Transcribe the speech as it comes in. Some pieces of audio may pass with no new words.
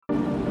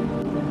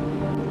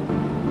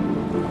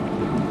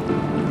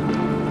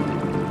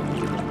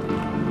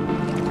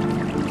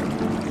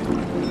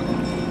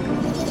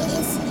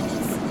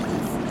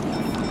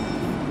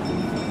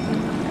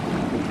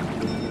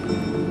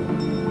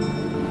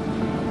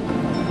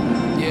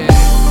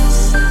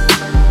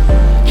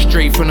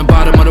Straight from the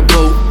bottom of the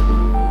boat.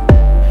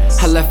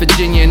 I left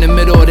Virginia in the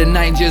middle of the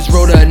night, just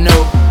wrote her a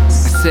note. I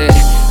said,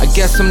 I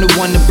guess I'm the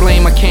one to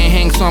blame, I can't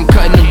hang so I'm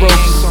cutting the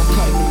ropes.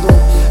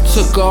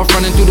 Took off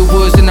running through the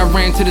woods and I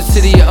ran to the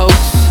city of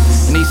Oaks.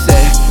 And he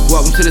said,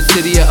 welcome to the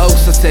city of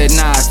Oaks. I said,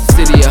 nah, it's the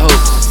city of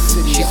hopes.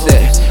 She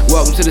said,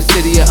 welcome to the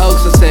city of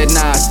Oaks. I said,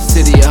 nah, it's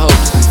the city of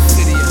hopes.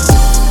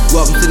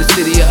 Welcome to the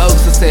city of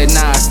Oaks. I said,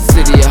 nah, it's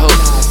the city of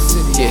hopes.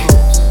 Yeah,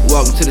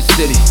 welcome to the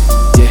city.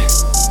 Yeah,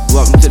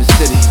 welcome to the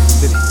city.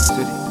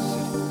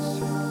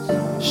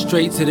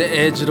 Straight to the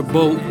edge of the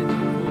boat.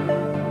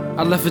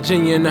 I left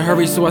Virginia in a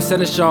hurry, so I set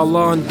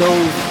inshallah and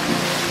dove.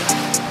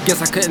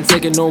 Guess I couldn't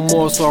take it no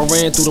more, so I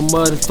ran through the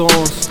mud and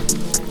thorns.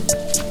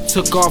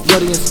 Took off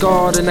bloody and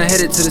scarred, and I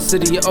headed to the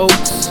city of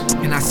Oaks.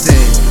 And I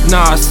said,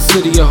 nah, it's the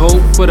city of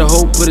hope. For the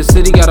hope, for the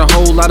city got a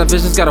whole lot of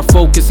visions, gotta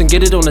focus and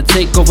get it on a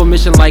takeover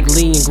mission like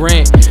Lee and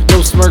Grant.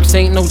 No smirks,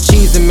 ain't no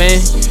cheesing, man.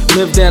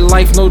 Live that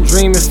life, no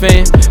dreaming,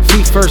 fan.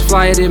 Feet first,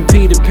 fly it in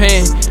Peter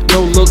Pan.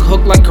 No look,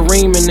 hook like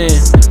Kareem and then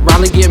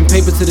Riley getting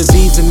paper to the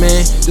visa,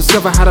 man.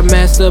 Discover how to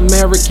master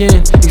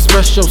American.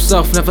 Express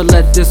yourself, never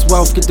let this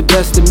wealth get the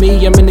best of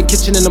me. I'm in the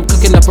kitchen and I'm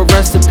cooking up a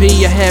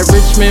recipe. I had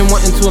rich men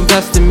wanting to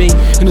invest in me,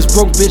 and this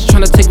broke bitch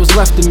trying to take what's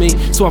left of me.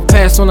 So I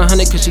passed on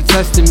 100 cause she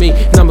tested me,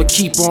 and I'ma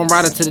keep on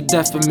riding to the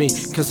death of me.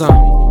 Cause I'm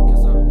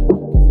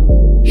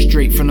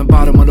straight from the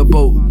bottom of the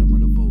boat.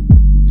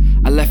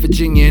 I left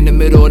Virginia in the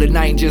middle of the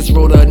night, just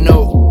wrote her a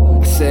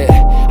note. I said,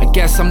 I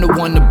guess I'm the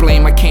one to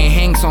blame, I can't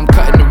hang so I'm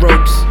cutting the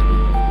ropes.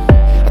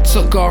 I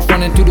took off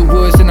running through the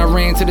woods and I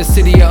ran to the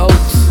city of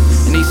Oaks.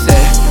 And he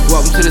said,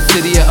 welcome to the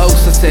city of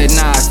Oaks. I said,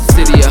 nah, it's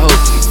the city of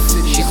hopes.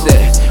 She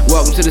said,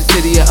 welcome to the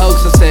city of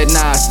Oaks. I said,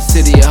 nah, it's the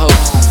city of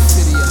hopes.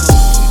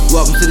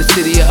 Welcome to the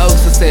city of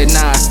Oaks. I said,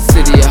 nah, it's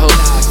the city of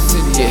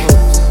hopes. Yeah,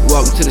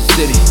 welcome to the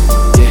city.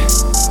 Yeah,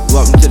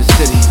 welcome to the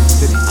city.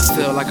 I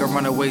feel like a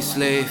runaway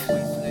slave,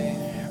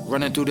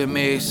 running through the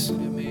maze,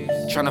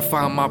 trying to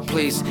find my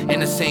place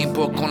in the same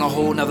book on a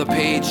whole nother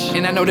page.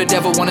 And I know the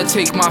devil wanna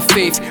take my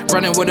faith.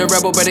 Running with a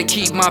rebel, better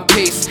keep my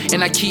pace.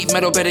 And I keep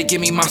metal, better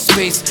give me my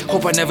space.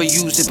 Hope I never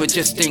use it, but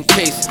just in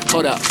case.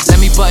 Hold up, let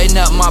me button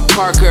up my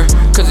Parker,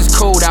 cause it's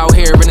cold out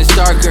here and it's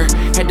darker.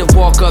 Had to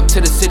walk up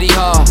to the city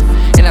hall,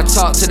 and I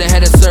talked to the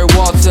head of Sir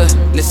Walter.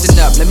 Listen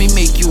up, let me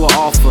make you an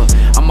offer.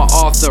 I'm an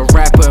author,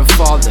 rapper and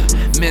father,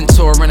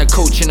 mentor and a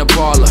coach and a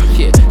baller.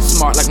 Yeah,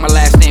 smart like my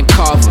last name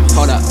Carver.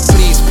 Hold up,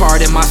 please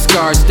pardon my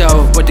scars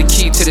though, but the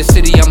key to the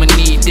city, I'ma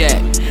need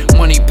that.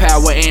 Money,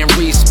 power, and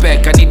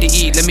respect. I need to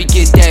eat, let me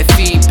get that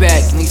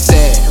feedback. And he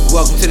said,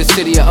 welcome to the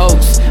city of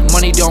Oaks.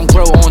 Money don't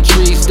grow on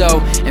trees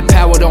though, and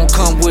power don't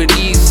come with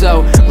ease.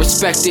 So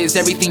respect is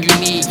everything you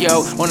need,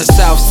 yo. On the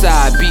south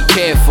side, be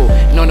careful,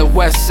 and on the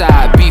west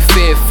side, be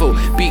fearful.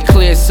 Be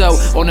clear, so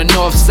on the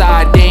north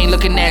side, they ain't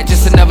looking at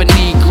just another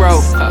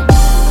Negro.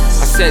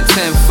 I said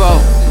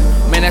tenfold.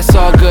 Man, that's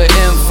all good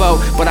info,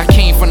 but I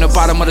came from the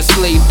bottom of the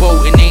slave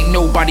boat, and ain't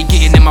nobody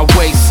getting in my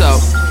way, so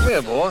come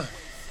here, boy.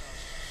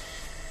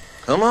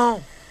 Come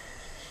on.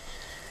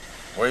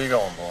 Where you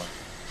going, boy?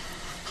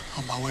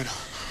 On my way to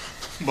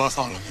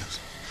Bartholomew's,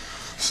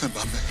 sent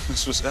by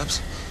Mistress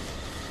Epps.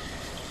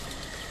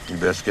 You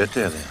best get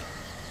there then.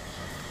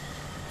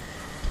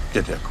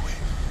 Get there quick.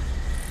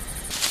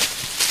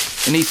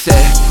 And he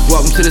said,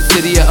 welcome to the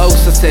city of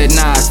Oaks. I said,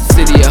 nah, it's the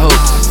city of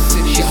hopes.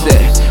 She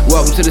said,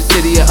 welcome to the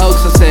city of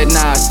Oaks. I said,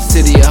 nah, it's the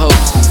city of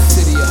hopes.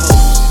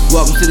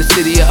 Welcome to the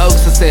city of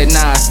Oaks. I said,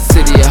 nah, it's the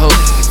city of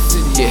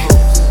hopes. Yeah,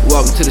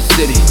 welcome to the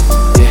city.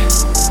 Yeah,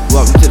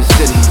 welcome to the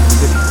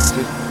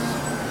city.